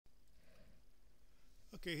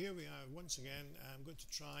Okay, here we are once again. I'm going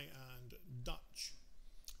to try and Dutch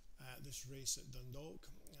this race at Dundalk,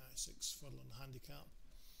 6 furlong handicap.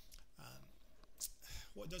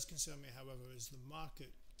 What does concern me, however, is the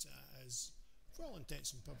market is, for all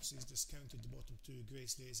intents and purposes, discounted the bottom two,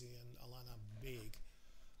 Grace Daisy and Alana Baig.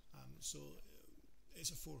 So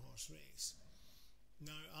it's a 4-horse race.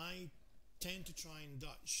 Now, I tend to try and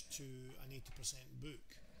Dutch to an 80%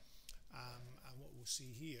 book, and what we'll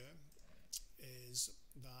see here is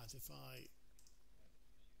that if I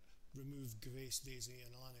remove Grace Daisy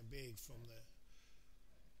and Alana Baig from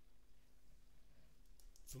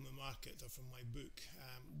the market or from my book,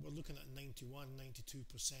 we're looking at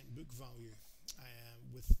 91-92% book value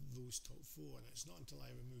with those top four, and it's not until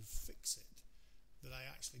I remove Fix It that I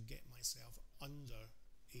actually get myself under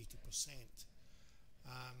 80%.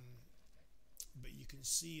 But you can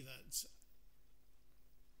see that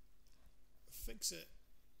Fix It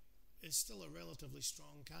is still a relatively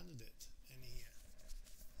strong candidate in here.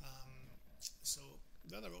 So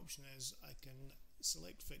the other option is I can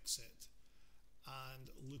select Fix It and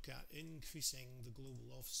look at increasing the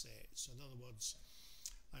global offset. So in other words,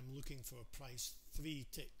 I'm looking for a price 3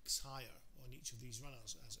 ticks higher on each of these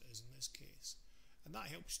runners, as it is in this case, and that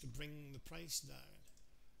helps to bring the price down.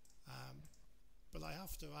 But I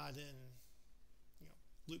have to add in,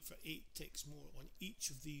 look for 8 ticks more on each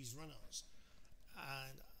of these runners,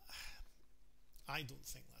 and I don't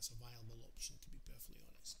think that's a viable option, to be perfectly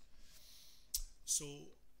honest. So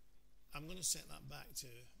I'm going to set that back to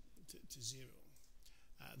 0.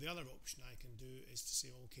 The other option I can do is to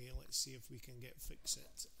say, okay, let's see if we can get Fix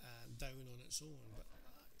It down on its own, but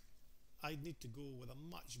I'd need to go with a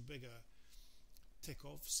much bigger tick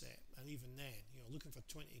offset, and even then, looking for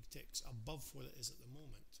 20 ticks above what it is at the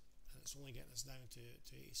moment, and it's only getting us down to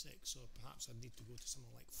 86, so perhaps I'd need to go to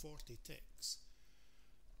something like 40 ticks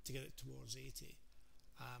to get it towards 80.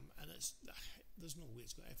 And there's no way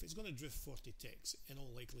if it's going to drift 40 ticks, in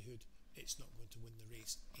all likelihood it's not going to win the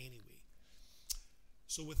race anyway.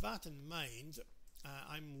 So with that in mind,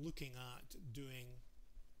 I'm looking at doing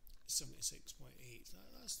 76.8.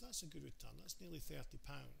 That's a good return. That's nearly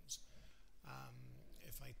 £30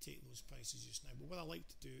 if I take those prices just now. But what I like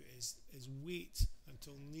to do is wait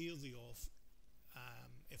until near the off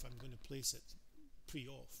if I'm going to place it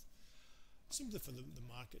pre-off, simply for the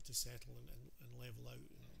market to settle and level out.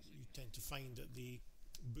 You tend to find that the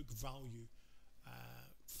book value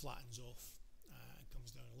flattens off and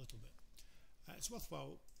comes down a little bit. It's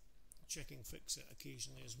worthwhile checking Fix It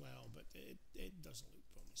occasionally as well, but it doesn't look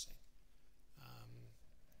promising.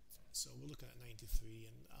 So we're looking at 93,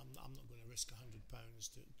 and I'm not going to risk £100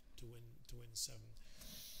 to win 7,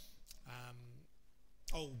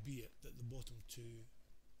 albeit that the bottom two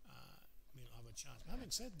may not have a chance. But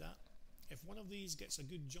having said that, if one of these gets a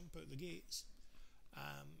good jump out the gates,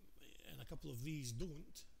 and a couple of these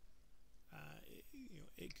don't,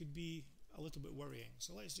 it could be a little bit worrying.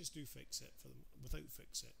 So let's just do Fix It without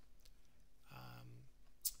Fix It.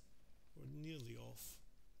 We're nearly off,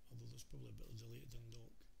 although there's probably a bit of delay at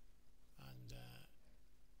Dundalk, and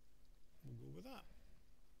we'll go with that.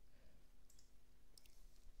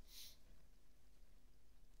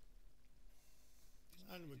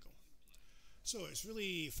 And we go. So it's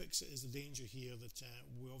really Fix It is the danger here that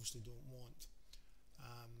we obviously don't want.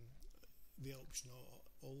 The option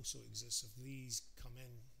also exists, if these come in,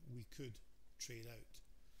 we could trade out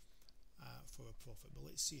for a profit, but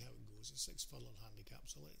let's see how it goes. It's 6 furlong handicap,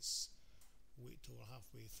 so let's wait till we're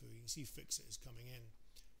halfway through. You can see Fix It is coming in,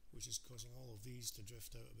 which is causing all of these to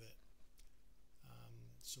drift out a bit.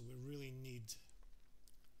 So we really need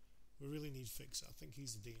Fix It. I think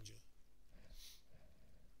he's the danger.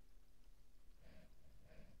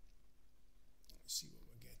 Let's see what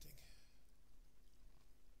we're getting.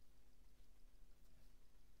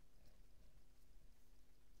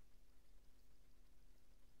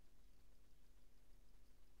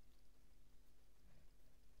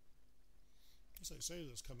 This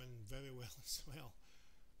outsider's come in very well as well.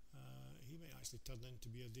 He may actually turn in to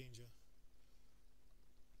be a danger.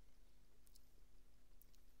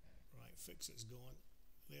 Right, Fix It's gone.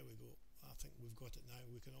 There we go. I think we've got it now.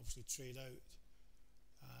 We can obviously trade out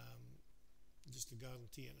just to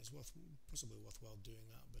guarantee it, and it's possibly worthwhile doing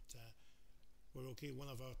that, but we're okay. One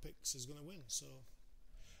of our picks is going to win. So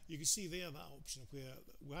you can see there that option where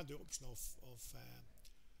we had the option of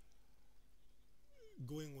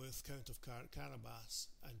going with Count of Carabas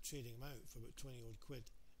and trading them out for about 20 odd quid,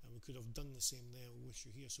 and we could have done the same there with Wish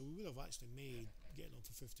You Here, so we would have actually made getting on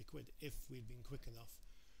for 50 quid if we'd been quick enough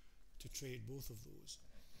to trade both of those.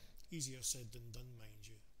 Easier said than done, mind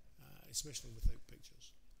you, especially without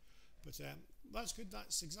pictures. But that's good.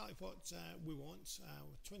 That's exactly what we want.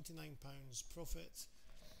 £29 profit,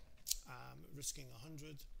 risking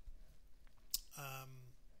 100.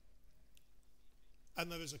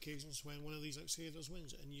 And there is occasions when one of these outsiders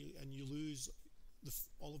wins and you lose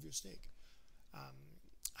all of your stake.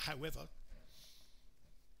 However,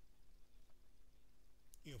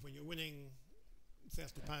 when you're winning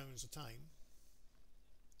 £30 a time,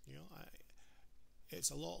 it's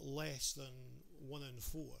a lot less than 1 in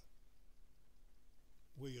 4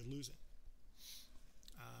 where you're losing.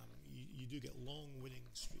 You do get long winning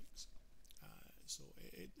streaks, so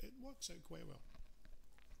it works out quite well.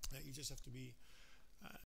 You just have to be